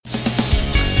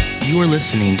You are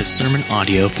listening to sermon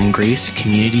audio from Grace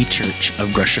Community Church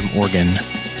of Gresham, Oregon.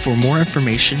 For more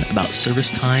information about service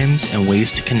times and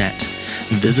ways to connect,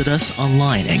 visit us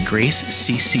online at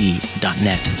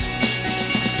gracecc.net.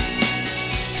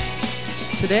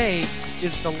 Today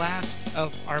is the last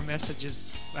of our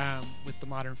messages with the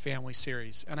Modern Family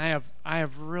series, and I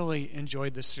have really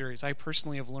enjoyed this series. I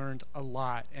personally have learned a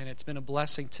lot, and it's been a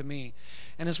blessing to me.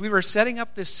 And as we were setting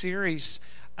up this series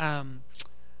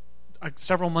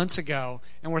several months ago,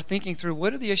 and we're thinking through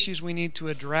what are the issues we need to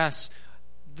address,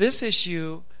 this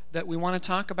issue that we want to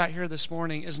talk about here this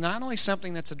morning is not only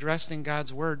something that's addressed in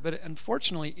God's Word, but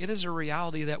unfortunately it is a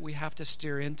reality that we have to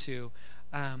steer into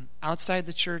outside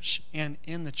the church and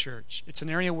in the church. It's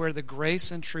an area where the grace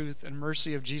and truth and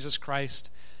mercy of Jesus Christ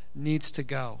needs to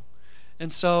go.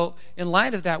 And so in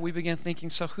light of that, we began thinking,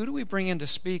 so who do we bring in to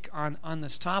speak on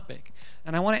this topic?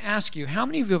 And I want to ask you, how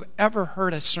many of you have ever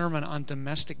heard a sermon on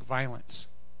domestic violence?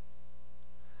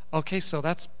 Okay, so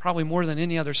that's probably more than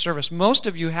any other service. Most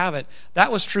of you have it.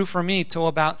 That was true for me till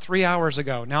about 3 hours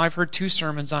ago. Now I've heard 2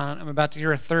 sermons on it. I'm about to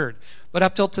hear a third. But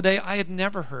up till today, I had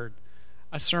never heard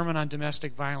a sermon on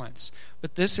domestic violence.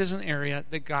 But this is an area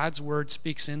that God's Word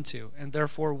speaks into, and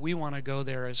therefore we want to go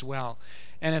there as well.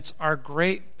 And it's our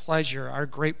great pleasure, our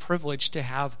great privilege to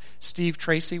have Steve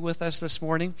Tracy with us this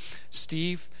morning.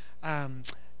 Steve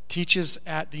teaches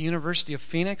at the University of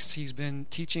Phoenix. He's been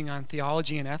teaching on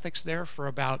theology and ethics there for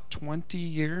about 20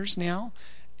 years now.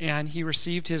 And he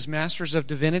received his Master's of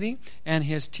Divinity and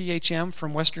his THM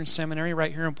from Western Seminary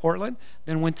right here in Portland,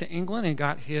 then went to England and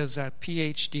got his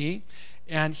PhD.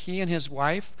 And he and his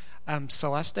wife,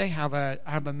 Celeste, have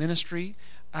a ministry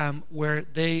where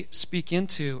they speak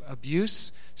into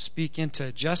abuse, speak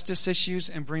into justice issues,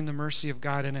 and bring the mercy of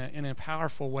God in a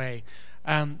powerful way.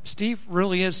 Steve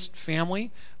really is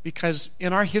family, because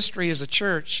in our history as a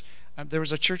church, there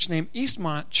was a church named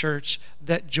Eastmont Church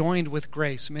that joined with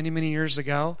Grace many, many years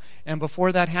ago. And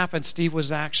before that happened, Steve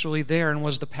was actually there and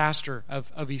was the pastor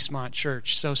of Eastmont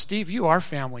Church. So Steve, you are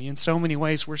family in so many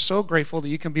ways. We're so grateful that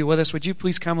you can be with us. Would you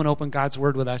please come and open God's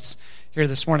Word with us here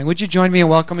this morning? Would you join me in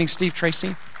welcoming Steve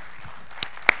Tracy?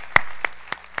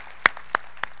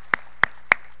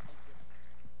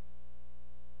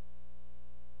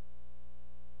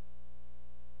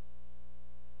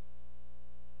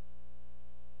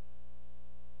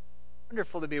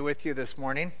 Wonderful to be with you this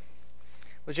morning.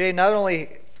 Well, Jay, not only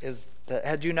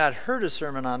had you not heard a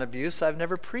sermon on abuse, I've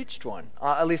never preached one,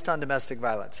 at least on domestic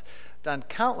violence. I've done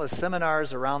countless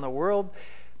seminars around the world,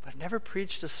 but I've never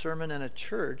preached a sermon in a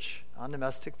church on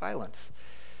domestic violence.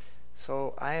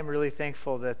 So I am really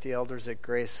thankful that the elders at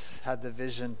Grace had the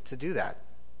vision to do that.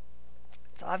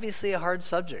 It's obviously a hard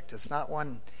subject. It's not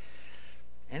one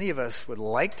any of us would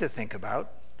like to think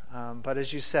about, but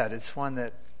as you said, it's one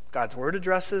that God's Word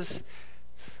addresses.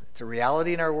 It's a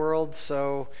reality in our world,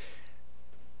 so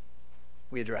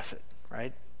we address it,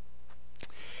 right?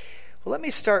 Well, let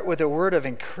me start with a word of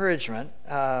encouragement.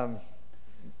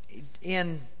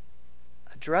 In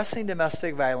addressing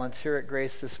domestic violence here at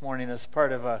Grace this morning as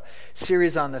part of a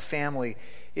series on the family,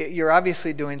 you're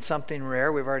obviously doing something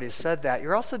rare. We've already said that.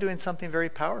 You're also doing something very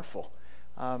powerful.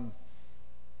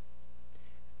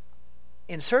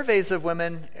 In surveys of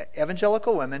women,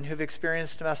 evangelical women who've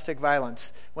experienced domestic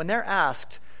violence, when they're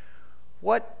asked,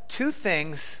 what 2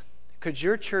 things could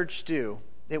your church do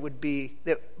that would be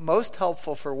most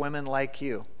helpful for women like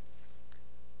you?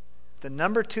 The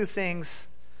number 2 things,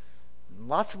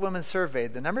 lots of women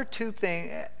surveyed, the number 2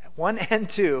 thing, 1 and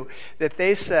 2, that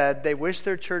they said they wish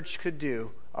their church could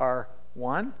do are,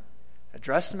 1,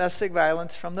 address domestic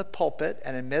violence from the pulpit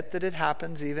and admit that it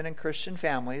happens even in Christian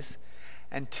families,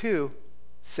 and 2,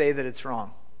 say that it's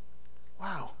wrong.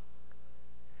 Wow.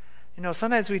 You know,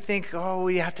 sometimes we think,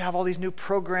 we have to have all these new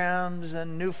programs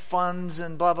and new funds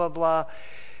and blah, blah, blah.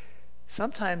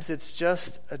 Sometimes it's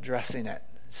just addressing it.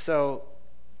 So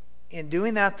in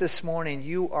doing that this morning,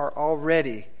 you are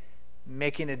already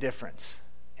making a difference.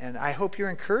 And I hope you're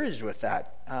encouraged with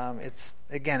that. It's,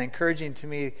 again, encouraging to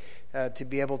me to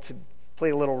be able to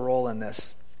play a little role in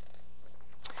this.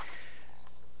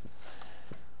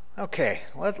 Okay,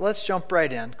 let's jump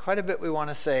right in. Quite a bit we want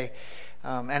to say,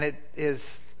 and it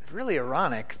is really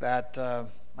ironic that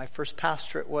my first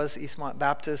pastorate was Eastmont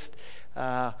Baptist.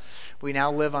 We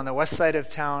now live on the west side of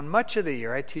town much of the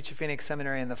year. I teach at Phoenix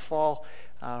Seminary in the fall.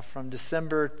 From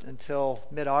December until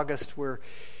mid-August, we're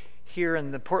here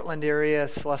in the Portland area.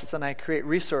 Celeste and I create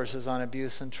resources on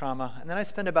abuse and trauma. And then I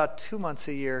spend about 2 months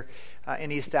a year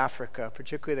in East Africa,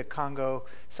 particularly the Congo,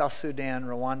 South Sudan,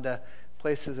 Rwanda,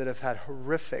 places that have had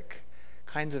horrific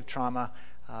kinds of trauma.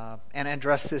 and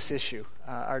address this issue.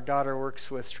 Our daughter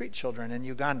works with street children in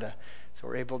Uganda, so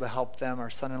we're able to help them. Our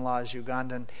son-in-law is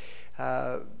Ugandan.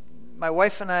 My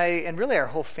wife and I, and really our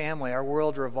whole family, our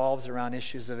world revolves around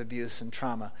issues of abuse and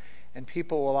trauma. And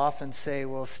people will often say,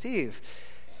 well, Steve,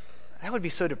 that would be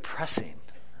so depressing.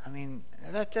 I mean,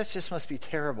 that just must be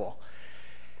terrible.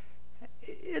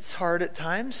 It's hard at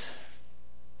times,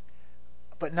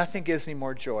 but nothing gives me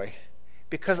more joy,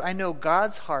 because I know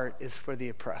God's heart is for the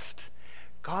oppressed.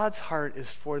 God's heart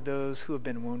is for those who have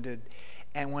been wounded.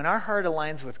 And when our heart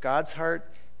aligns with God's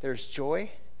heart, there's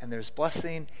joy and there's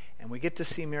blessing, and we get to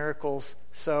see miracles.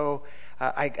 So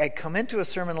I come into a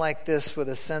sermon like this with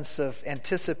a sense of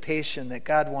anticipation that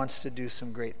God wants to do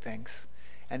some great things,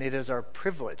 and it is our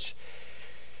privilege.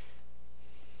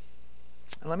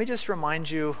 And let me just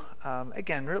remind you,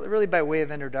 again, really by way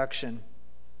of introduction,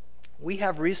 we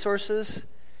have resources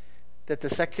that the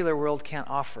secular world can't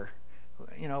offer.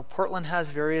 You know, Portland has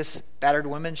various battered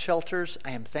women's shelters.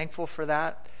 I am thankful for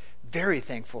that, very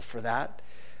thankful for that.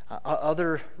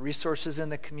 Other resources in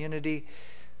the community.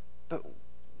 But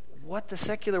what the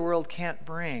secular world can't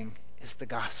bring is the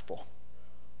gospel.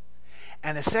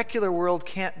 And the secular world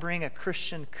can't bring a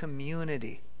Christian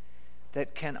community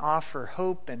that can offer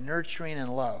hope and nurturing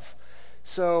and love.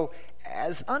 So,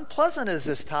 as unpleasant as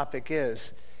this topic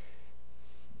is,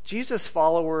 Jesus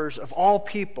followers of all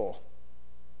people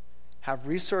have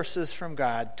resources from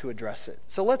God to address it.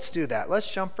 So let's do that.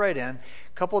 Let's jump right in. A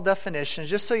couple definitions,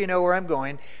 just so you know where I'm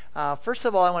going. First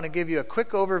of all, I want to give you a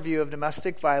quick overview of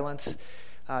domestic violence,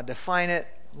 define it,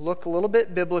 look a little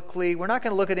bit biblically. We're not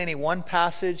going to look at any one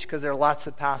passage because there are lots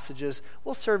of passages.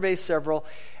 We'll survey several.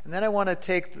 And then I want to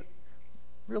take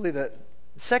really the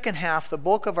second half, the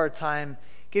bulk of our time,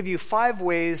 give you 5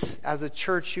 ways as a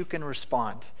church you can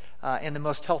respond in the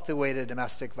most healthy way to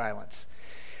domestic violence.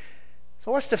 So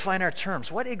let's define our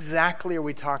terms. What exactly are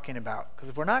we talking about? Because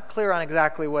if we're not clear on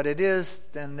exactly what it is,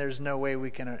 then there's no way we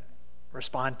can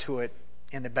respond to it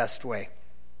in the best way.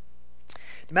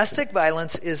 Domestic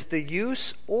violence is the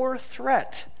use or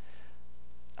threat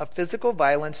of physical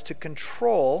violence to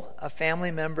control a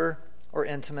family member or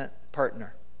intimate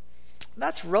partner.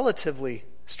 That's relatively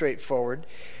straightforward.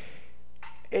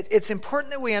 It's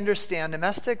important that we understand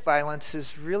domestic violence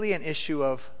is really an issue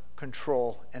of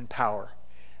control and power.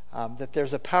 That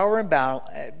there's a power imbalance,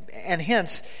 and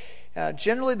hence,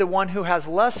 generally the one who has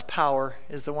less power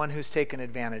is the one who's taken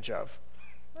advantage of.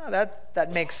 Well,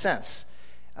 that makes sense.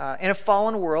 In a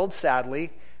fallen world,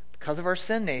 sadly, because of our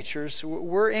sin natures,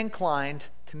 we're inclined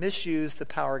to misuse the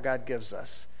power God gives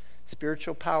us.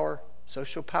 Spiritual power,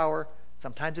 social power,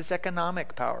 sometimes it's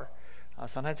economic power,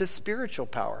 sometimes it's spiritual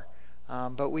power.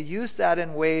 But we use that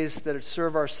in ways that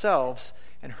serve ourselves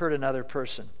and hurt another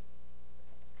person.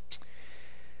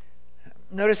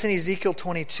 Notice in Ezekiel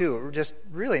 22, it just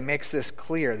really makes this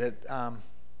clear that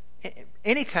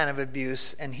any kind of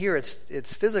abuse, and here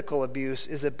it's physical abuse,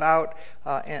 is about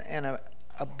an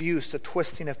abuse, a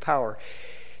twisting of power.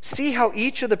 See how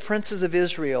each of the princes of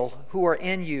Israel who are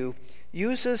in you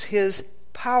uses his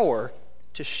power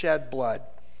to shed blood.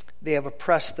 They have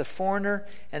oppressed the foreigner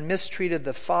and mistreated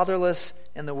the fatherless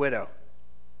and the widow.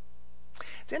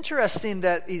 It's interesting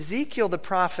that Ezekiel the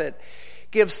prophet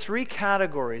gives 3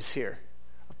 categories here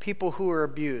of people who are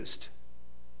abused: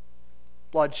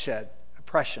 bloodshed,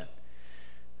 oppression,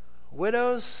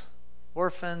 widows,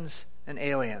 orphans, and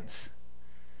aliens.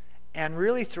 And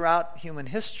really throughout human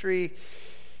history,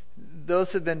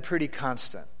 those have been pretty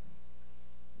constant.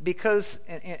 Because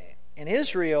in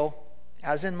Israel,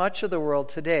 as in much of the world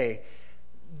today,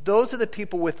 those are the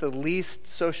people with the least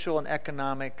social and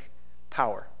economic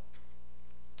power.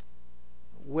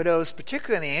 Widows,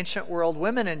 particularly in the ancient world,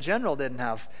 women in general didn't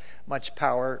have much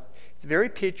power. It's a very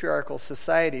patriarchal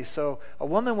society. So a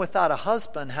woman without a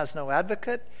husband has no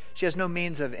advocate. She has no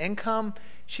means of income.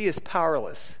 She is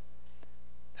powerless.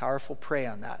 Powerful prey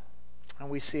on that. And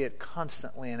we see it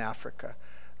constantly in Africa,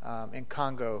 in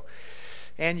Congo,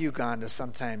 and Uganda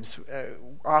sometimes.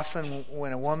 Often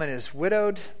when a woman is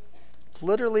widowed,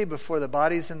 literally before the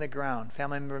body's in the ground,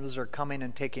 family members are coming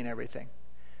and taking everything.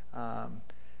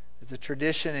 There's a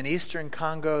tradition in eastern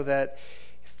Congo that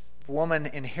if a woman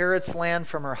inherits land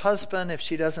from her husband, if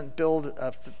she doesn't build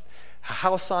a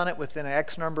house on it within an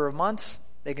X number of months,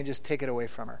 they can just take it away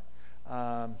from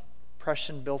her.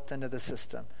 Oppression built into the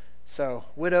system. So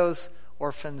widows,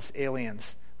 orphans,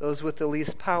 aliens, those with the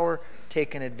least power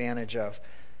taken advantage of.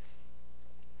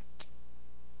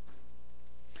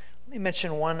 Let me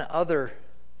mention one other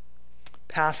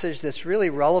passage that's really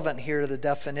relevant here to the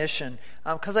definition.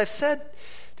 Because I've said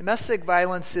domestic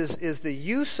violence is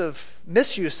the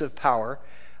misuse of power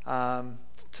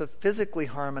to physically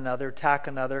harm another, attack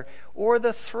another, or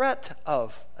the threat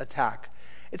of attack.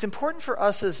 It's important for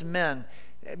us as men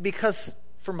because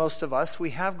for most of us,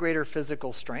 we have greater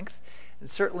physical strength. And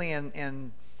certainly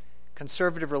in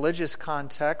conservative religious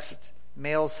context,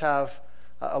 males have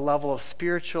a level of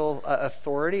spiritual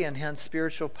authority and hence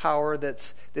spiritual power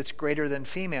that's greater than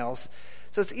females.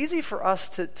 So it's easy for us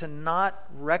to not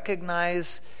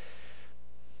recognize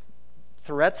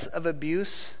threats of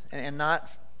abuse and not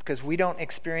because we don't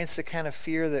experience the kind of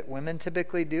fear that women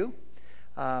typically do.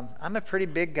 I'm a pretty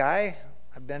big guy.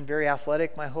 I've been very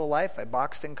athletic my whole life. I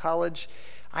boxed in college.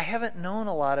 I haven't known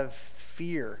a lot of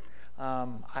fear.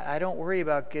 I don't worry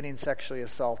about getting sexually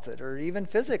assaulted or even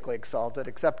physically assaulted,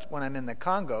 except when I'm in the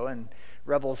Congo and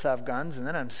rebels have guns, and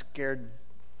then I'm scared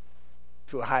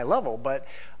to a high level. But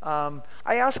I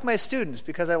ask my students,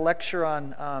 because I lecture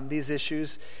on these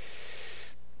issues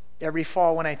every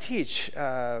fall when I teach,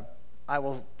 I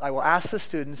will ask the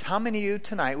students, how many of you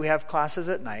tonight, we have classes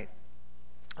at night,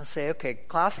 I'll say, okay,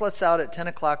 class lets out at 10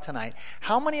 o'clock tonight.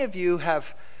 How many of you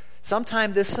have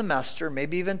sometime this semester,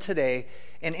 maybe even today,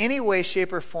 in any way,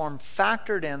 shape, or form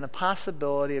factored in the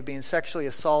possibility of being sexually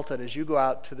assaulted as you go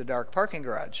out to the dark parking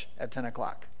garage at 10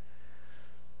 o'clock?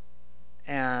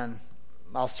 And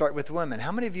I'll start with women.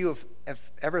 How many of you have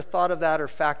ever thought of that or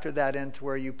factored that into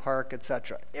where you park,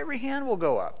 etc.? Every hand will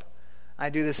go up. I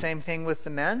do the same thing with the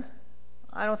men.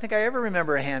 I don't think I ever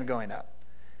remember a hand going up.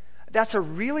 That's a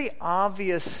really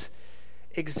obvious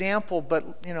example,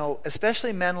 but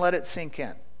especially men, let it sink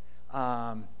in.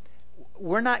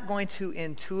 We're not going to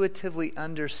intuitively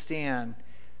understand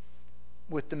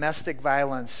with domestic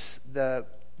violence the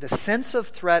sense of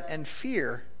threat and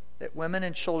fear that women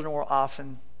and children will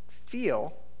often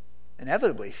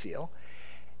inevitably feel,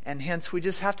 and hence we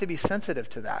just have to be sensitive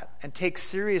to that and take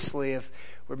seriously if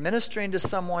we're ministering to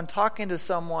someone, talking to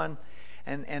someone,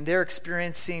 and they're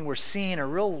we're seeing a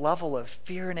real level of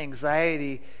fear and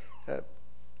anxiety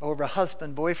over a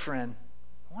husband, boyfriend.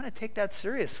 I want to take that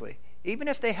seriously. Even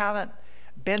if they haven't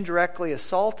been directly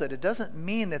assaulted, it doesn't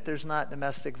mean that there's not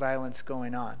domestic violence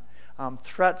going on.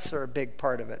 Threats are a big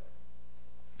part of it.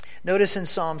 Notice in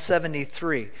Psalm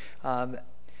 73,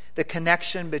 the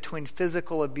connection between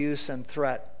physical abuse and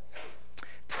threat.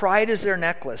 Pride is their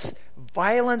necklace.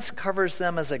 Violence covers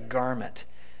them as a garment.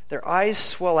 Their eyes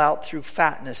swell out through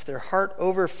fatness. Their heart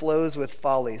overflows with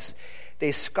follies.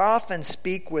 They scoff and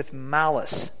speak with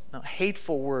malice,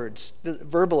 hateful words,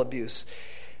 verbal abuse.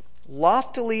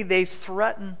 Loftily they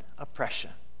threaten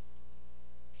oppression.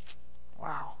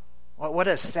 Wow. What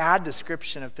a sad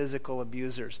description of physical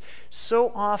abusers.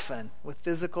 So often with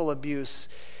physical abuse,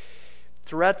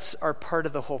 threats are part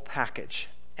of the whole package.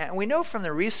 And we know from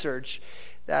the research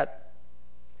that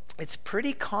it's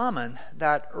pretty common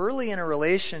that early in a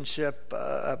relationship,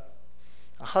 a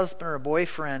husband or a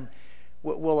boyfriend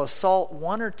will assault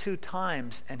one or two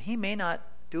times, and he may not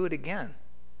do it again.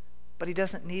 But he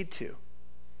doesn't need to.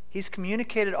 He's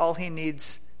communicated all he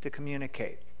needs to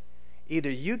communicate. Either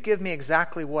you give me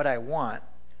exactly what I want,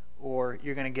 or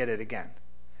you're going to get it again.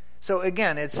 So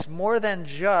again, it's more than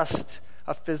just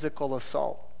a physical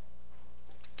assault.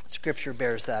 Scripture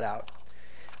bears that out.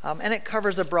 And it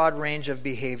covers a broad range of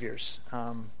behaviors.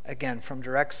 Again, from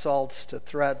direct assaults to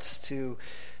threats to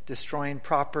destroying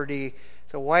property.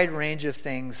 It's a wide range of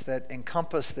things that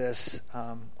encompass this,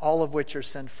 all of which are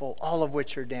sinful, all of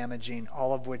which are damaging,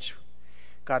 all of which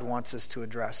God wants us to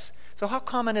address. So how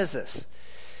common is this?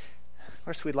 Of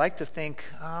course, we'd like to think,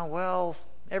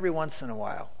 every once in a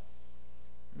while.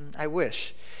 I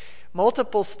wish.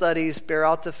 Multiple studies bear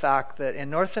out the fact that in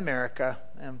North America,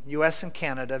 U.S. and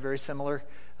Canada, very similar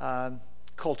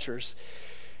cultures,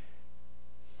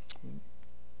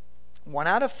 1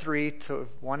 out of 3 to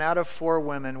 1 out of 4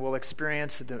 women will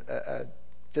experience a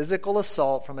physical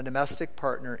assault from a domestic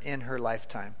partner in her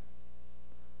lifetime.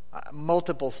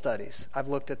 Multiple studies. I've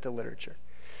looked at the literature.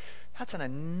 That's an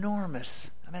enormous,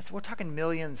 we're talking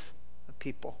millions of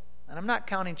people. And I'm not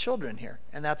counting children here.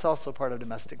 And that's also part of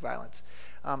domestic violence.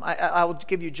 I'll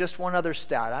give you just one other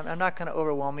stat. I'm not going to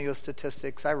overwhelm you with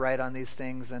statistics. I write on these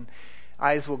things, and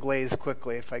eyes will glaze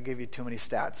quickly if I give you too many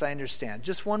stats. I understand.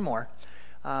 Just one more.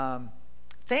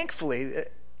 Thankfully,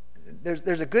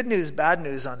 there's a good news, bad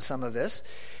news on some of this.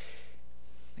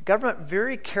 The government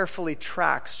very carefully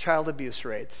tracks child abuse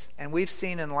rates, and we've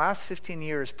seen in the last 15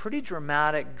 years pretty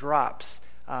dramatic drops.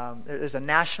 There's a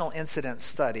national incident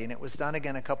study, and it was done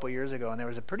again a couple years ago, and there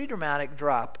was a pretty dramatic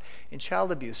drop in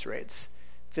child abuse rates,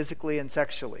 physically and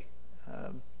sexually.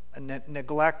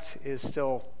 Neglect is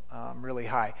still really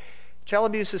high. Child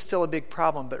abuse is still a big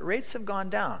problem, but rates have gone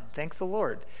down, thank the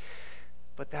Lord.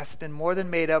 But that's been more than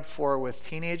made up for with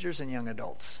teenagers and young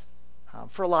adults.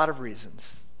 for a lot of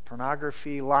reasons.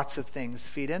 Pornography, lots of things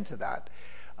feed into that.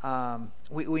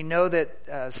 We know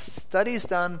that studies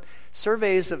done,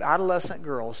 surveys of adolescent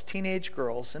girls, teenage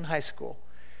girls in high school,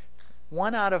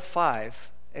 1 out of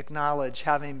 5 acknowledge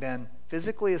having been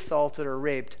physically assaulted or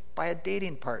raped by a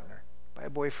dating partner, by a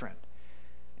boyfriend.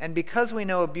 And because we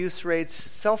know abuse rates,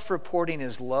 self-reporting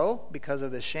is low because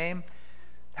of the shame,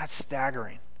 that's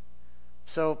staggering.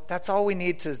 So that's all we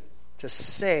need to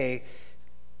say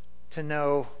to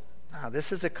know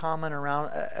this is a common around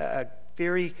a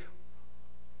very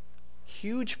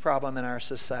huge problem in our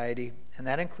society, and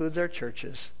that includes our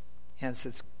churches. Hence,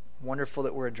 it's wonderful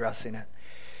that we're addressing it.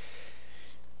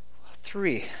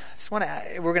 3,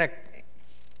 we're going to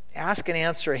ask and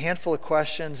answer a handful of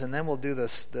questions, and then we'll do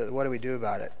this. What do we do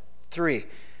about it? 3,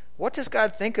 what does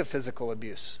God think of physical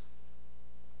abuse?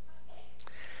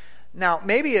 Now,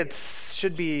 maybe it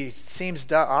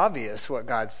seems obvious what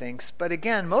God thinks, but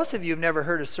again, most of you have never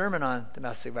heard a sermon on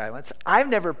domestic violence. I've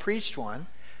never preached one.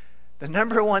 The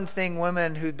number one thing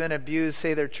women who've been abused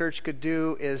say their church could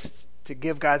do is to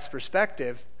give God's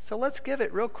perspective. So let's give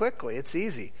it real quickly. It's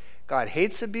easy. God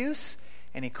hates abuse,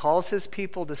 and he calls his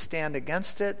people to stand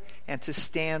against it and to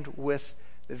stand with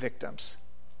the victims.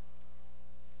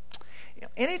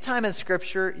 Anytime in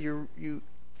Scripture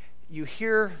you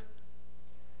hear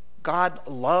God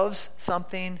loves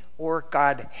something or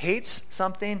God hates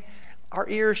something, our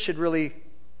ears should really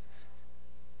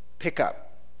pick up.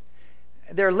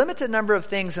 There are a limited number of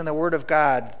things in the Word of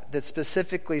God that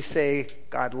specifically say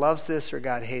God loves this or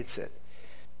God hates it.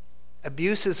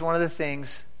 Abuse is one of the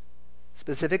things,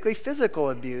 specifically physical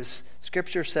abuse,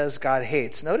 Scripture says God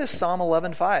hates. Notice Psalm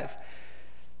 11:5.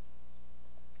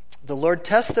 The Lord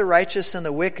tests the righteous and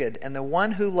the wicked, and the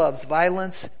one who loves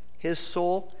violence, his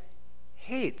soul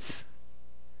hates.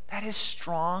 That is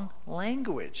strong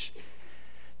language.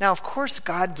 Now, of course,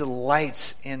 God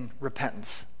delights in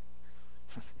repentance.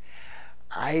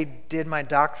 I did my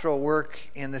doctoral work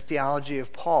in the theology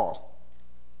of Paul.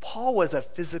 Paul was a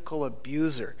physical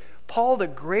abuser. Paul, the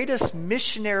greatest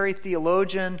missionary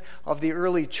theologian of the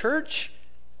early church,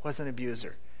 was an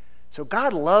abuser. So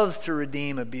God loves to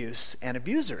redeem abuse and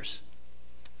abusers.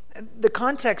 The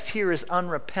context here is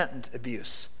unrepentant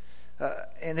abuse.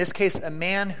 In this case, a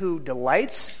man who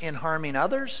delights in harming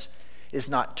others, is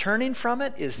not turning from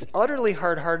it, is utterly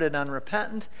hard-hearted,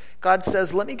 unrepentant. God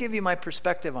says, let me give you my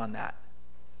perspective on that.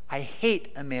 I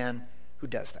hate a man who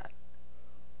does that.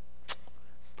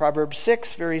 Proverbs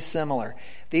 6, very similar.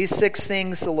 These 6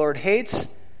 things the Lord hates.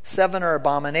 7 are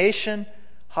abomination,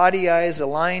 haughty eyes, a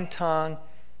lying tongue.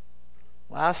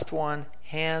 Last one,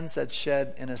 hands that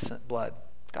shed innocent blood.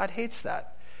 God hates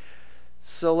that.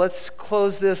 So let's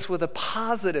close this with a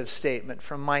positive statement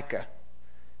from Micah.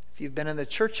 If you've been in the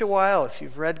church a while, if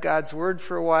you've read God's word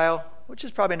for a while, which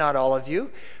is probably not all of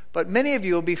you, but many of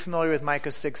you will be familiar with Micah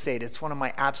 6:8. It's one of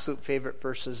my absolute favorite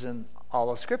verses in all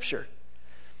of Scripture,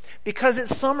 because it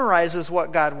summarizes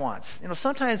what God wants.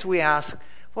 Sometimes we ask,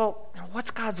 well, what's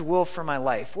God's will for my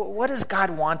life? What does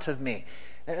God want of me?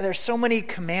 There's so many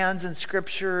commands in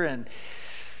Scripture, and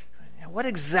what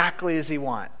exactly does he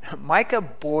want? Micah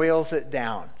boils it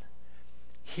down.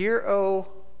 Hear, O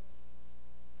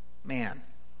man,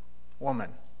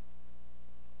 woman.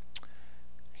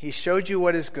 He showed you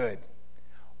what is good.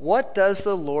 What does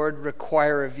the Lord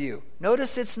require of you?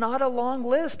 Notice it's not a long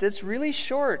list. It's really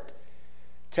short.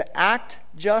 To act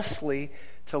justly,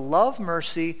 to love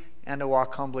mercy, and to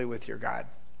walk humbly with your God.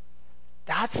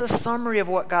 That's a summary of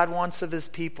what God wants of his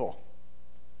people.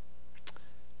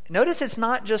 Notice it's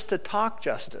not just to talk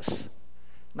justice,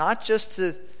 not just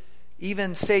to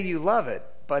even say you love it,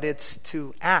 but it's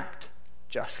to act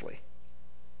justly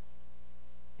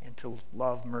and to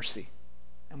love mercy.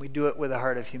 And we do it with a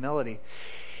heart of humility.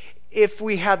 If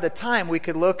we had the time, we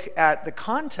could look at the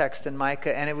context in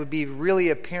Micah, and it would be really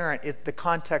apparent the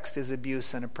context is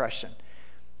abuse and oppression.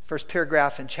 First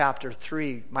paragraph in chapter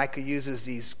 3, Micah uses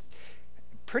these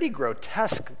pretty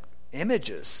grotesque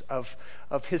images of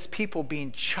his people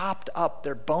being chopped up,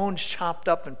 their bones chopped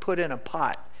up and put in a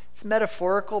pot. It's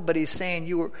metaphorical, but he's saying,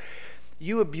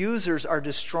 you abusers are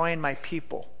destroying my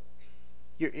people.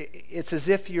 It's as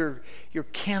if you're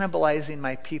cannibalizing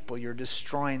my people. You're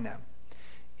destroying them.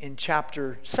 In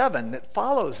chapter 7 that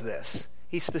follows this,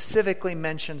 he specifically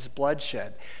mentions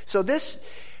bloodshed. So this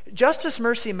justice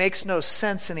mercy makes no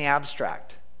sense in the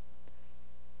abstract.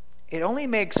 It only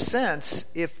makes sense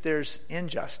if there's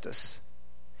injustice.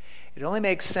 It only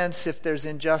makes sense if there's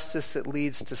injustice that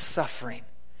leads to suffering.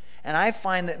 And I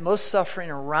find that most suffering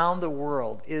around the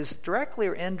world is directly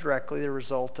or indirectly the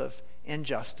result of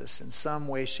injustice in some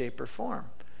way, shape, or form.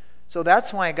 So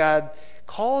that's why God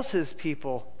calls his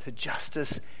people to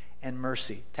justice and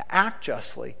mercy, to act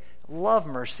justly, love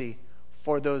mercy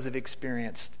for those who've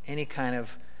experienced any kind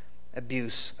of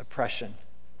abuse, oppression.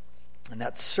 And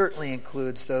that certainly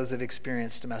includes those who've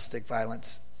experienced domestic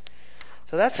violence.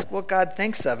 So that's what God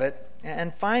thinks of it.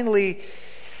 And finally,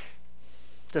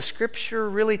 does Scripture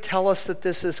really tell us that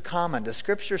this is common? Does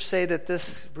Scripture say that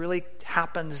this really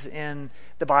happens in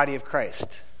the body of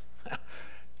Christ?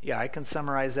 Yeah, I can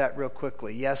summarize that real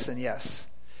quickly. Yes and yes.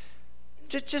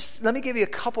 Just let me give you a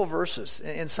couple verses.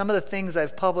 In some of the things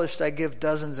I've published, I give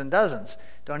dozens and dozens.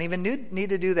 Don't even need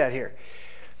to do that here.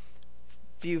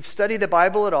 If you've studied the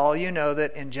Bible at all, you know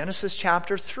that in Genesis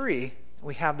chapter 3,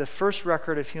 we have the first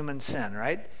record of human sin,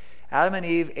 right? Adam and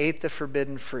Eve ate the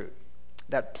forbidden fruit.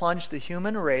 That plunged the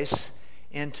human race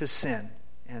into sin.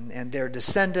 And their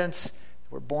descendants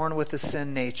were born with a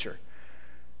sin nature.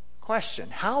 Question,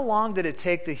 how long did it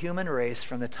take the human race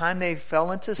from the time they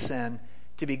fell into sin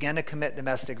to begin to commit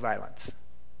domestic violence?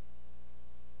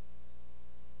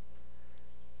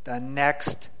 The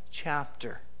next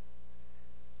chapter.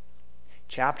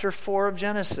 Chapter 4 of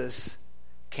Genesis,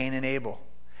 Cain and Abel.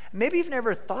 Maybe you've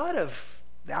never thought of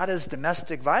that as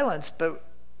domestic violence, but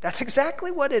that's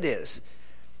exactly what it is.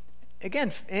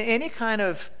 Again, any kind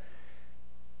of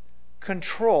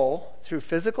control through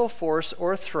physical force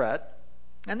or threat,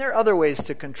 and there are other ways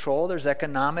to control. There's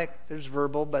economic, there's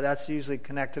verbal, but that's usually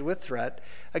connected with threat,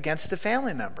 against a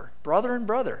family member, brother and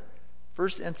brother.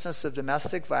 First instance of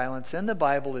domestic violence in the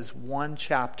Bible is one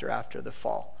chapter after the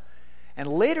fall.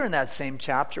 And later in that same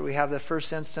chapter, we have the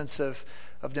first instance of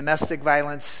domestic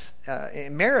violence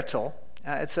marital.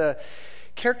 It's a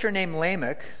character named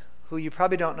Lamech, who you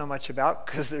probably don't know much about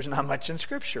because there's not much in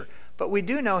Scripture. But we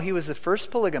do know he was the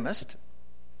first polygamist,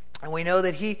 and we know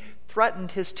that he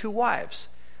threatened his 2 wives.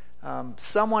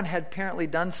 Someone had apparently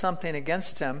done something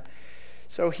against him,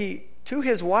 so he, to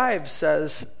his wives,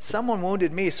 says, someone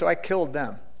wounded me, so I killed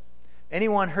them.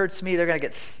 Anyone hurts me, they're going to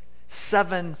get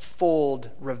 7-fold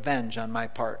revenge on my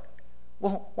part.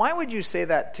 Well, why would you say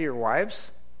that to your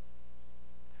wives?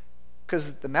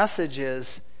 Because the message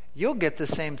is, you'll get the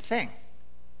same thing.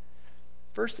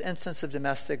 First instance of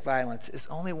domestic violence is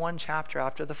only one chapter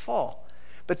after the fall.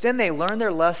 But then they learned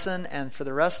their lesson, and for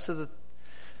the rest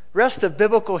of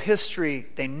biblical history,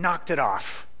 they knocked it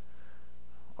off.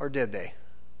 Or did they?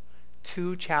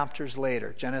 2 chapters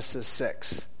later, Genesis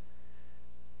 6,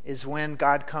 is when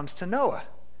God comes to Noah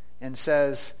and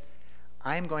says,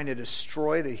 I'm going to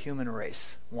destroy the human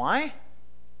race. Why?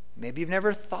 Maybe you've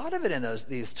never thought of it in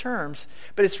these terms,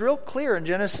 but it's real clear in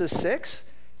Genesis 6,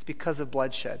 it's because of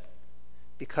bloodshed.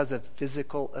 Because of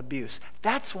physical abuse.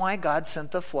 That's why God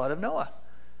sent the flood of Noah.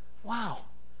 Wow.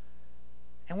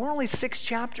 And we're only 6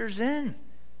 chapters in.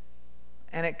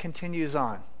 And it continues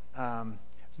on.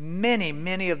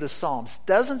 Many of the Psalms,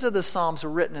 dozens of the Psalms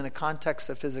are written in the context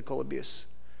of physical abuse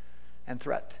and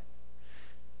threat.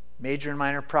 Major and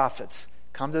minor prophets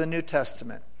come to the New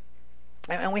Testament.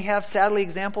 And we have, sadly,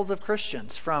 examples of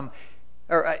Christians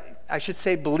I should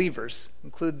say believers,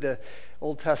 include the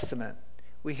Old Testament.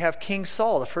 We have King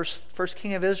Saul, the first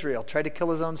king of Israel, tried to kill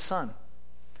his own son.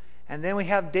 And then we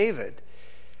have David,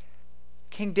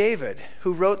 King David,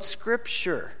 who wrote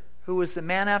Scripture, who was the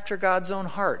man after God's own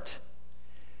heart,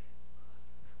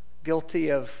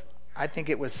 guilty of, I think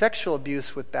it was sexual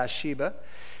abuse with Bathsheba,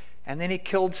 and then he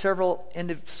killed several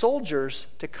soldiers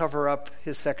to cover up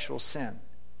his sexual sin.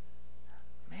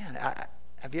 Man,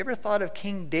 have you ever thought of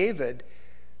King David,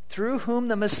 through whom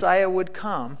the Messiah would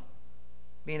come,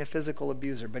 being a physical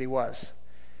abuser? But he was.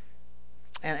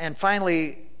 And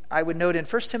finally, I would note in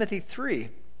 1 Timothy 3,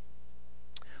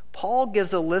 Paul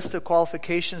gives a list of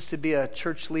qualifications to be a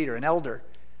church leader, an elder.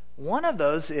 One of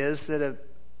those is that a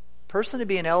person to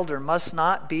be an elder must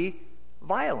not be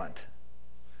violent.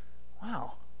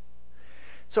 Wow.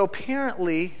 So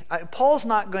apparently, Paul's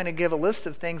not going to give a list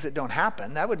of things that don't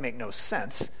happen. That would make no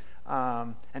sense.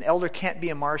 An elder can't be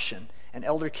a Martian. An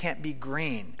elder can't be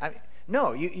green.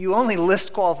 No, you only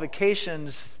list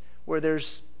qualifications where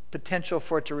there's potential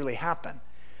for it to really happen.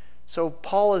 So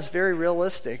Paul is very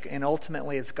realistic, and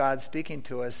ultimately it's God speaking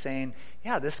to us saying,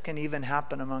 yeah, this can even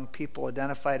happen among people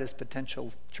identified as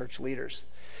potential church leaders.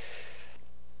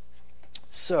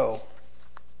 So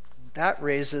that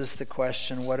raises the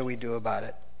question, what do we do about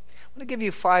it? I'm going to give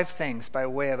you 5 things by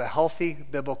way of a healthy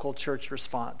biblical church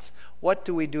response. What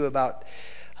do we do about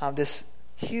this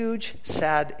huge,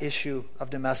 sad issue of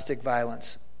domestic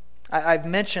violence? I've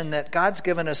mentioned that God's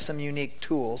given us some unique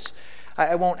tools.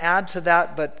 I won't add to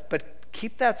that, but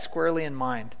keep that squarely in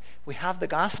mind. We have the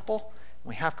gospel,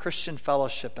 We have Christian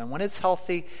fellowship, and when it's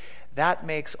healthy, that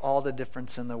makes all the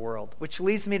difference in the world. Which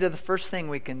leads me to the first thing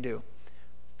we can do.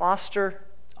 Foster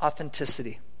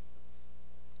authenticity.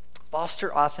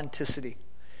 Foster authenticity.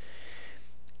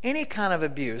 Any kind of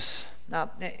abuse.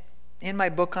 Now, in my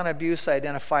book on abuse, I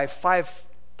identify 5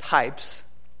 types: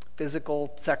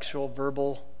 physical, sexual,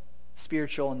 verbal,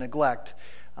 spiritual, and neglect.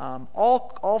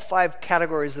 All 5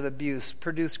 categories of abuse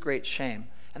produce great shame.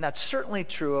 And that's certainly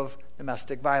true of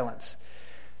domestic violence.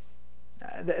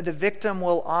 The victim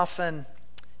will often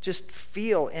just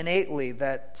feel innately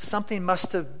that something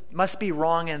must be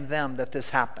wrong in them that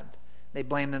this happened. They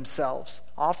blame themselves.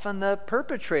 Often the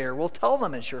perpetrator will tell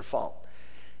them it's your fault.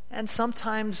 And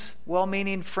sometimes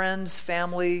well-meaning friends,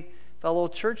 family, fellow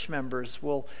church members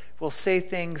will say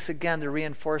things again to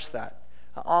reinforce that.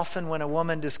 Often when a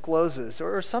woman discloses,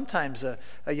 or sometimes a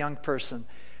young person,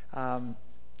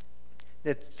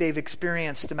 that they've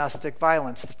experienced domestic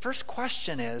violence, the first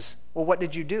question is, well, what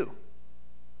did you do?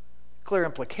 Clear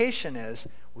implication is,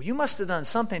 well, you must have done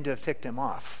something to have ticked him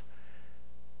off,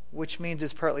 which means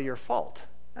it's partly your fault.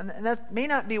 And that may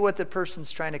not be what the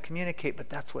person's trying to communicate, but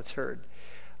that's what's heard.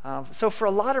 So for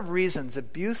a lot of reasons,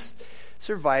 abuse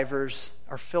survivors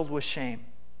are filled with shame.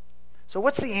 So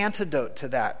what's the antidote to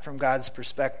that from God's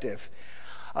perspective?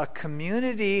 A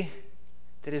community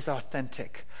that is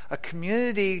authentic. A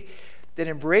community that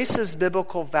embraces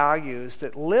biblical values,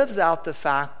 that lives out the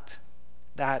fact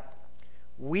that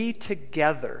we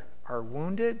together are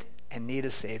wounded and need a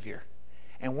Savior.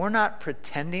 And we're not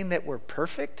pretending that we're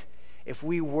perfect. If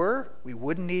we were, we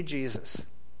wouldn't need Jesus.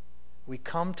 We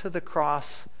come to the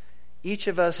cross, each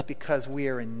of us, because we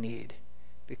are in need.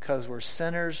 Because we're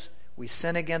sinners, we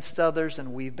sin against others,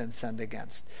 and we've been sinned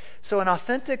against. So an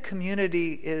authentic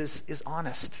community is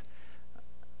honest.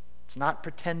 It's not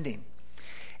pretending.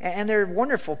 And there are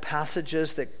wonderful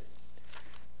passages that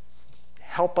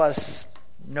help us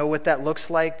know what that looks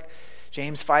like.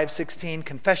 James 5:16,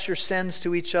 confess your sins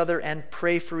to each other and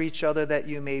pray for each other that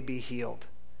you may be healed.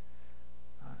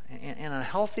 In a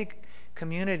healthy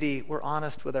community, we're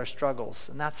honest with our struggles,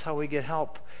 and that's how we get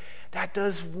help. That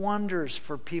does wonders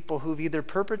for people who've either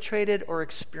perpetrated or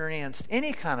experienced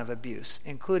any kind of abuse,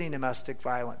 including domestic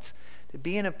violence, to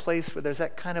be in a place where there's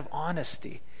that kind of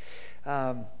honesty.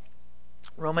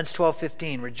 Romans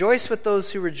 12:15, rejoice with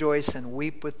those who rejoice and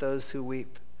weep with those who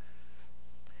weep.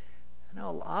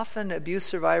 Often abuse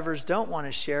survivors don't want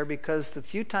to share because the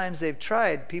few times they've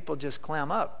tried, people just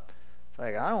clam up. It's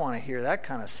like, I don't want to hear that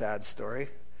kind of sad story.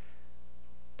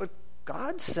 But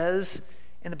God says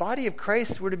in the body of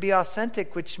Christ we're to be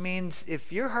authentic, which means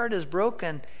if your heart is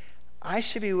broken, I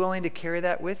should be willing to carry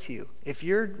that with you. If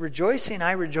you're rejoicing,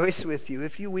 I rejoice with you.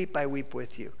 If you weep, I weep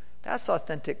with you. That's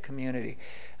authentic community.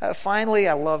 Finally,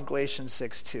 I love Galatians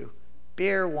 6:2.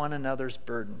 Bear one another's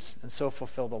burdens and so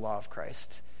fulfill the law of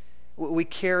Christ. We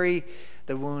carry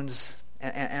the wounds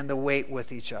and the weight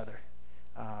with each other.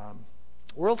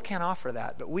 World can't offer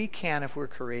that, but we can if we're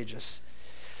courageous.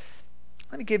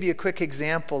 Let me give you a quick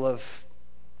example of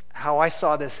how I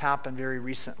saw this happen very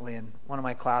recently in one of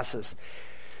my classes.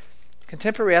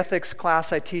 Contemporary ethics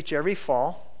class I teach every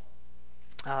fall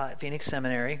at Phoenix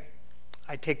Seminary.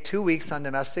 I take 2 weeks on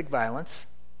domestic violence.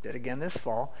 Did again this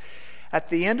fall. At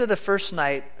the end of the first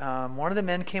night, one of the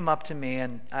men came up to me,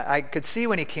 and I could see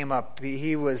when he came up,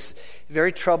 he was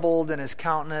very troubled in his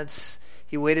countenance.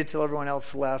 He waited till everyone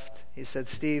else left. He said,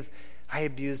 Steve, I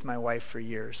abused my wife for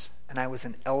years, and I was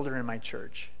an elder in my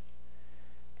church.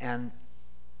 And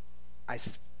I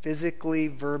physically,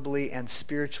 verbally, and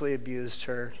spiritually abused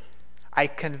her. I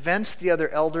convinced the other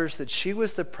elders that she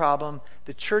was the problem.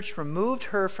 The church removed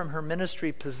her from her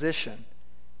ministry position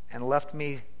and left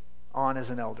me on as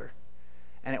an elder.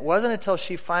 And it wasn't until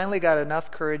she finally got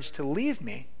enough courage to leave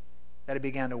me that I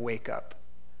began to wake up.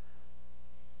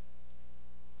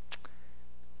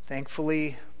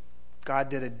 Thankfully, God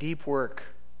did a deep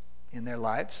work in their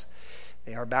lives.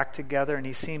 They are back together, and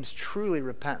he seems truly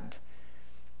repentant.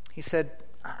 He said,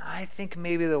 I think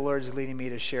maybe the Lord's leading me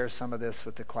to share some of this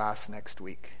with the class next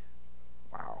week.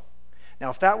 Wow. Now,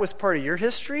 if that was part of your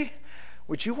history,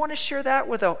 would you want to share that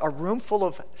with a room full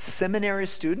of seminary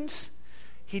students?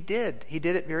 He did. He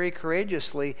did it very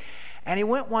courageously. And he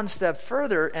went one step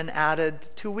further and added,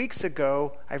 2 weeks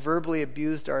ago, I verbally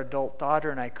abused our adult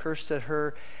daughter and I cursed at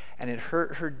her, and it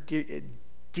hurt her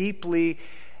deeply,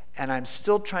 and I'm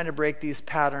still trying to break these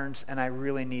patterns, and I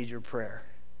really need your prayer.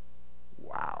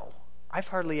 Wow. I've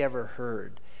hardly ever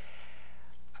heard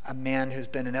a man who's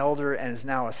been an elder and is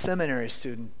now a seminary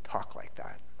student talk like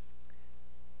that.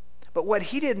 But what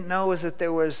he didn't know is that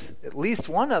there was at least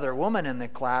one other woman in the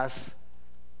class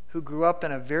who grew up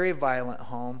in a very violent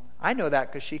home. I know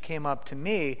that because she came up to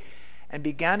me and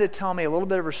began to tell me a little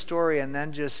bit of her story and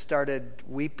then just started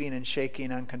weeping and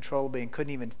shaking uncontrollably and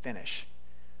couldn't even finish.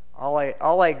 All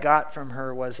I got from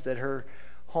her was that her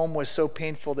home was so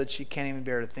painful that she can't even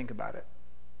bear to think about it,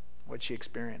 what she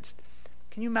experienced.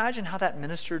 Can you imagine how that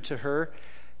ministered to her?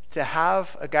 To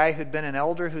have a guy who'd been an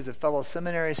elder, who's a fellow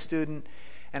seminary student,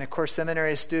 and of course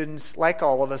seminary students, like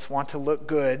all of us, want to look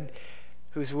good,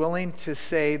 who's willing to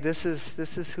say, this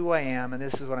is who I am and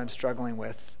this is what I'm struggling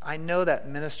with. I know that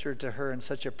ministered to her in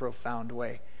such a profound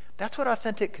way. That's what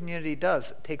authentic community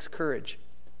does. It takes courage.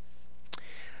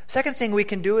 Second thing we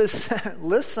can do is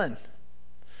listen.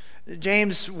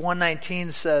 James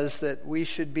 1:19 says that we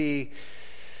should be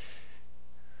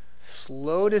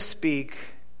slow to speak,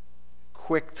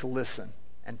 quick to listen,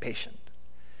 and patient.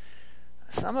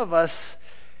 Some of us,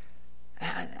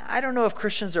 I don't know if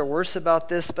Christians are worse about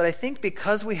this, but I think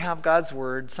because we have God's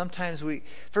word, sometimes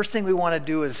first thing we want to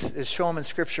do is show them in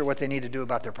Scripture what they need to do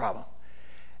about their problem.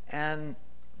 And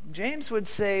James would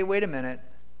say, wait a minute,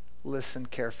 listen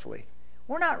carefully.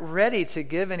 We're not ready to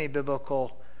give any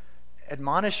biblical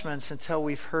admonishments until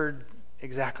we've heard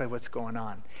exactly what's going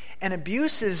on. And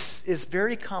abuse is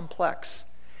very complex.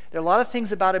 There are a lot of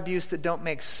things about abuse that don't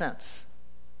make sense.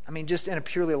 I mean, just in a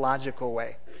purely logical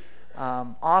way.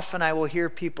 Often I will hear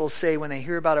people say when they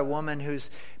hear about a woman who's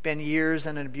been years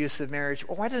in an abusive marriage,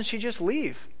 well, why doesn't she just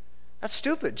leave? That's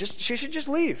stupid. She should just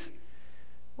leave.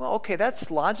 Well, okay, that's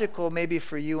logical maybe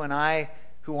for you and I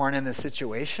who aren't in this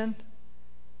situation.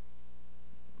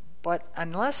 But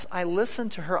unless I listen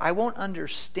to her, I won't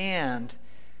understand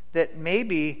that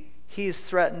maybe he's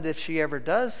threatened if she ever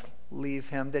does leave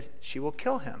him that she will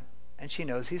kill him. And she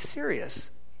knows he's serious.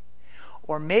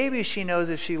 Or maybe she knows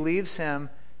if she leaves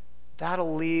him,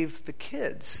 that'll leave the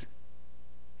kids.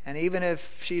 And even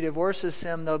if she divorces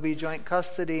him, there'll be joint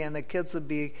custody and the kids will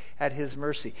be at his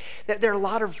mercy. There are a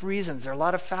lot of reasons. There are a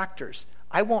lot of factors.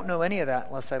 I won't know any of that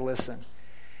unless I listen.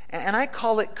 And I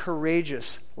call it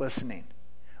courageous listening,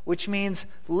 which means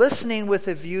listening with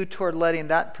a view toward letting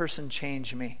that person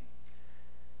change me.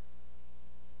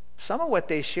 Some of what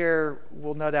they share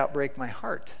will no doubt break my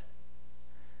heart.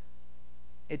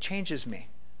 It changes me.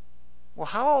 Well,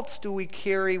 how else do we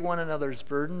carry one another's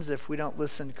burdens if we don't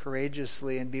listen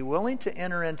courageously and be willing to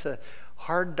enter into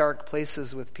hard, dark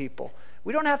places with people?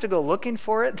 We don't have to go looking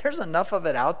for it. There's enough of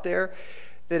it out there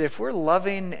that if we're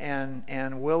loving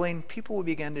and willing, people will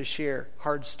begin to share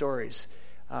hard stories.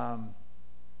 And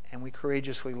we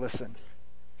courageously listen.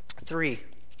 3,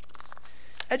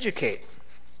 educate.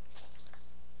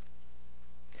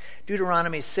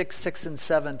 Deuteronomy 6 and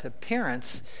 7 to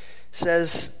parents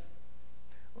says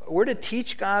we're to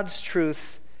teach God's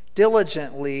truth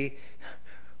diligently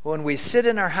when we sit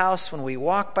in our house, when we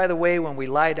walk by the way, when we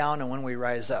lie down, and when we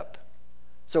rise up.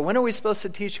 So when are we supposed to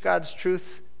teach God's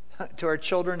truth to our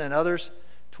children and others?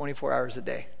 24 hours a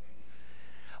day.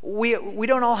 We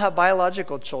don't all have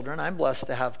biological children. I'm blessed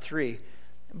to have 3.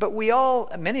 But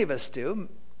many of us do.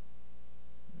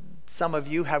 Some of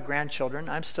you have grandchildren.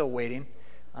 I'm still waiting.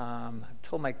 I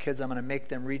told my kids I'm going to make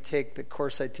them retake the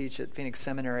course I teach at Phoenix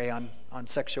Seminary on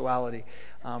sexuality.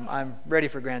 I'm ready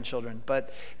for grandchildren.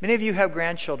 But many of you have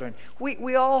grandchildren.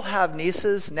 We all have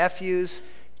nieces, nephews,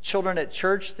 children at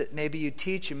church that maybe you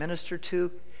teach, you minister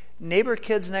to, neighbor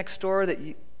kids next door that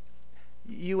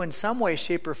you in some way,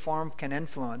 shape, or form can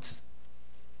influence.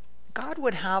 God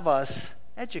would have us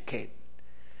educate.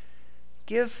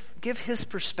 Give his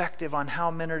perspective on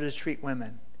how men are to treat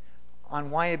women,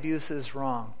 on why abuse is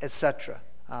wrong, etc.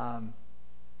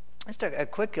 Just a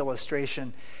quick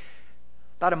illustration.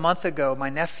 About a month ago, my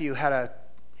nephew had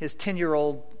his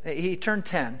 10-year-old, he turned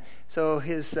 10, so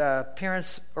his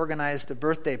parents organized a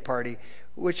birthday party,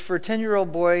 which for a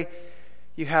 10-year-old boy,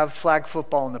 you have flag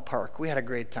football in the park. We had a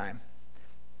great time.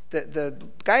 The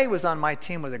guy who was on my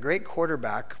team was a great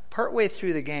quarterback. Partway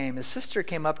through the game, his sister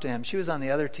came up to him. She was on the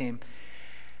other team.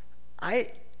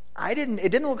 It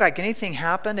didn't look like anything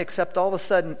happened except all of a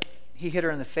sudden he hit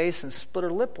her in the face and split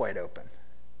her lip wide open.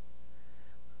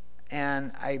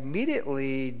 And I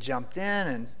immediately jumped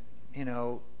in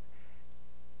and,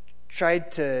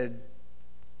 tried to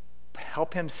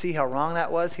help him see how wrong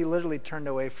that was. He literally turned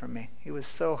away from me. He was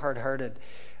so hard-hearted.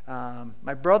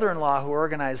 My brother-in-law, who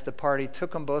organized the party,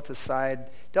 took them both aside,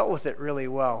 dealt with it really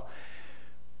well.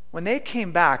 When they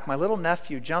came back, my little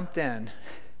nephew jumped in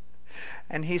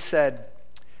and he said,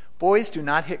 "Boys do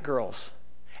not hit girls.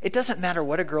 It doesn't matter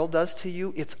what a girl does to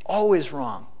you, it's always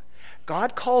wrong.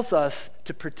 God calls us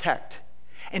to protect.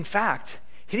 In fact,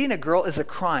 hitting a girl is a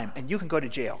crime and you can go to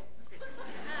jail."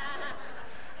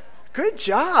 Good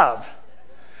job.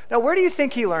 Now, where do you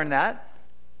think he learned that?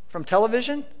 From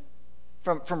television?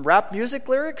 From rap music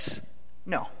lyrics?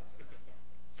 No.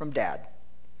 From dad.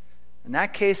 In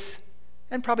that case,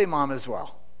 and probably mom as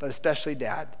well, but especially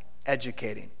dad,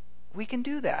 educating. We can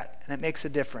do that, and it makes a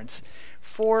difference.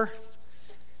 4,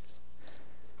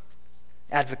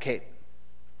 advocate.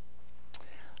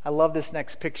 I love this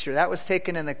next picture. That was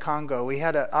taken in the Congo. We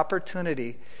had an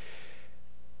opportunity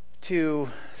to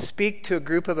speak to a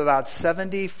group of about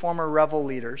 70 former rebel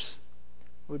leaders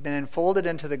who had been enfolded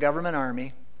into the government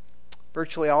army.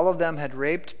 Virtually all of them had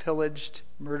raped, pillaged,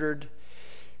 murdered.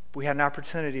 We had an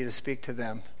opportunity to speak to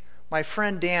them. My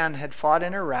friend Dan had fought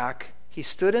in Iraq. He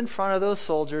stood in front of those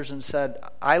soldiers and said,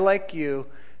 I, like you,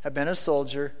 have been a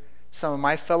soldier. Some of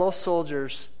my fellow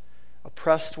soldiers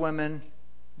oppressed women,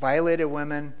 violated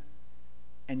women,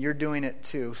 and you're doing it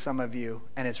too, some of you,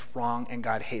 and it's wrong and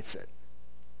God hates it.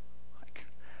 Like,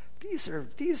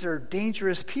 these are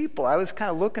dangerous people. I was kind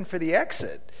of looking for the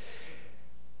exit.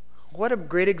 What a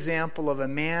great example of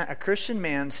a Christian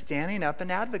man standing up and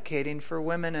advocating for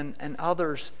women and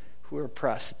others who are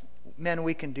oppressed. Men,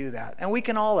 we can do that. And we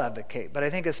can all advocate, but I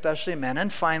think especially men.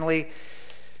 And finally,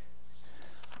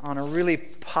 on a really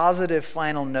positive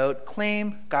final note,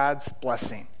 claim God's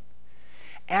blessing.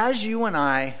 As you and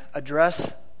I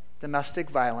address domestic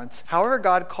violence, however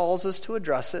God calls us to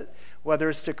address it, whether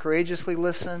it's to courageously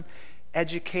listen,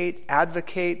 educate,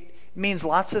 advocate, it means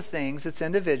lots of things. It's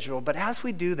individual. But as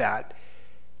we do that,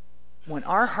 when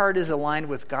our heart is aligned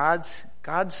with God's,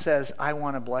 God says, I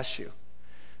want to bless you.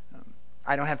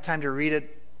 I don't have time to read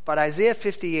it, but Isaiah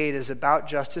 58 is about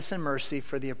justice and mercy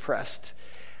for the oppressed.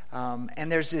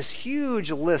 And there's this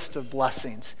huge list of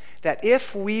blessings that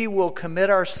if we will commit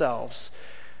ourselves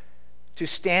to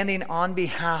standing on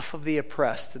behalf of the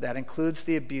oppressed, that includes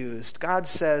the abused, God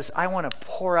says, I want to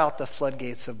pour out the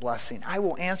floodgates of blessing. I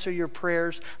will answer your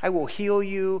prayers. I will heal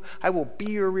you. I will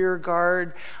be your rear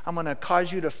guard. I'm going to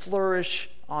cause you to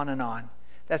flourish, on and on.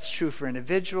 That's true for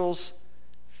individuals,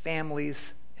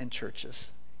 families, and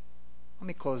churches. Let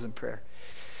me close in prayer.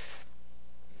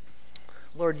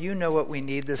 Lord, you know what we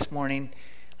need this morning.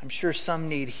 I'm sure some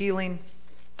need healing,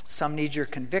 some need your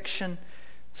conviction,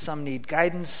 some need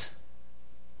guidance.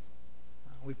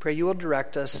 We pray you will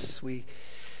direct us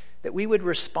that we would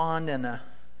respond in a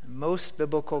most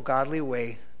biblical, godly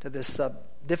way to this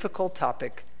difficult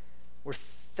topic. We're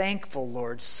thankful,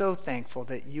 Lord, so thankful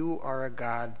that you are a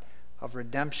God of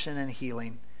redemption and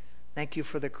healing. Thank you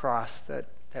for the cross that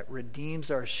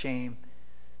redeems our shame.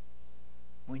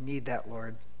 We need that,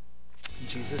 Lord. In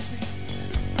Jesus' name.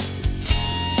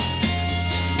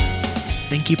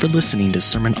 Thank you for listening to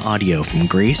sermon audio from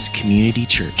Grace Community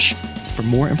Church. For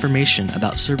more information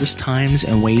about service times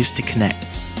and ways to connect,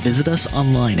 visit us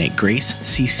online at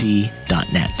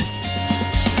gracecc.net.